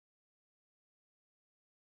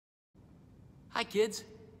Hi, kids.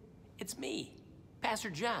 It's me, Pastor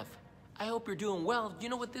Jeff. I hope you're doing well. You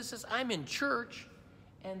know what this is? I'm in church,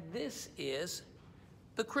 and this is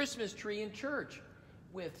the Christmas tree in church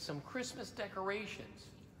with some Christmas decorations.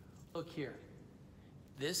 Look here.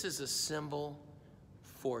 This is a symbol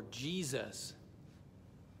for Jesus.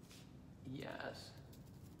 Yes.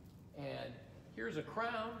 And here's a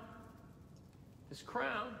crown. This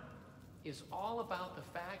crown is all about the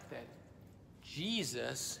fact that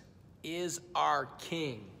Jesus is our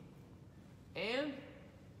King. And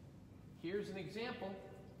here's an example.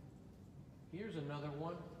 Here's another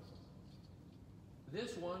one.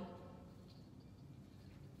 This one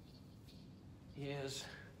is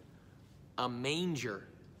a manger.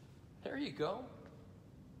 There you go.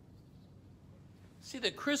 See,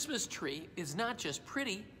 the Christmas tree is not just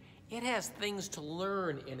pretty, it has things to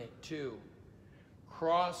learn in it too.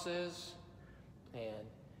 Crosses and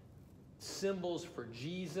symbols for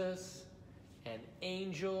Jesus and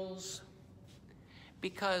angels,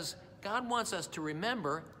 because God wants us to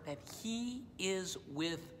remember that He is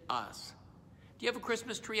with us. Do you have a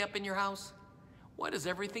Christmas tree up in your house? What does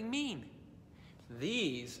everything mean?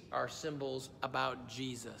 These are symbols about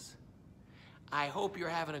Jesus. I hope you're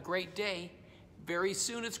having a great day. Very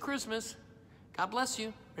soon it's Christmas. God bless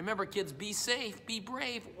you. Remember, kids, be safe, be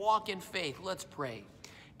brave, walk in faith. Let's pray.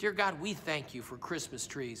 Dear God, we thank you for Christmas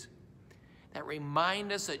trees that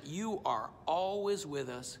remind us that you are always with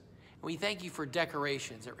us. And we thank you for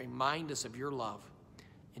decorations that remind us of your love.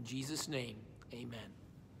 In Jesus' name, amen.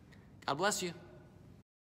 God bless you.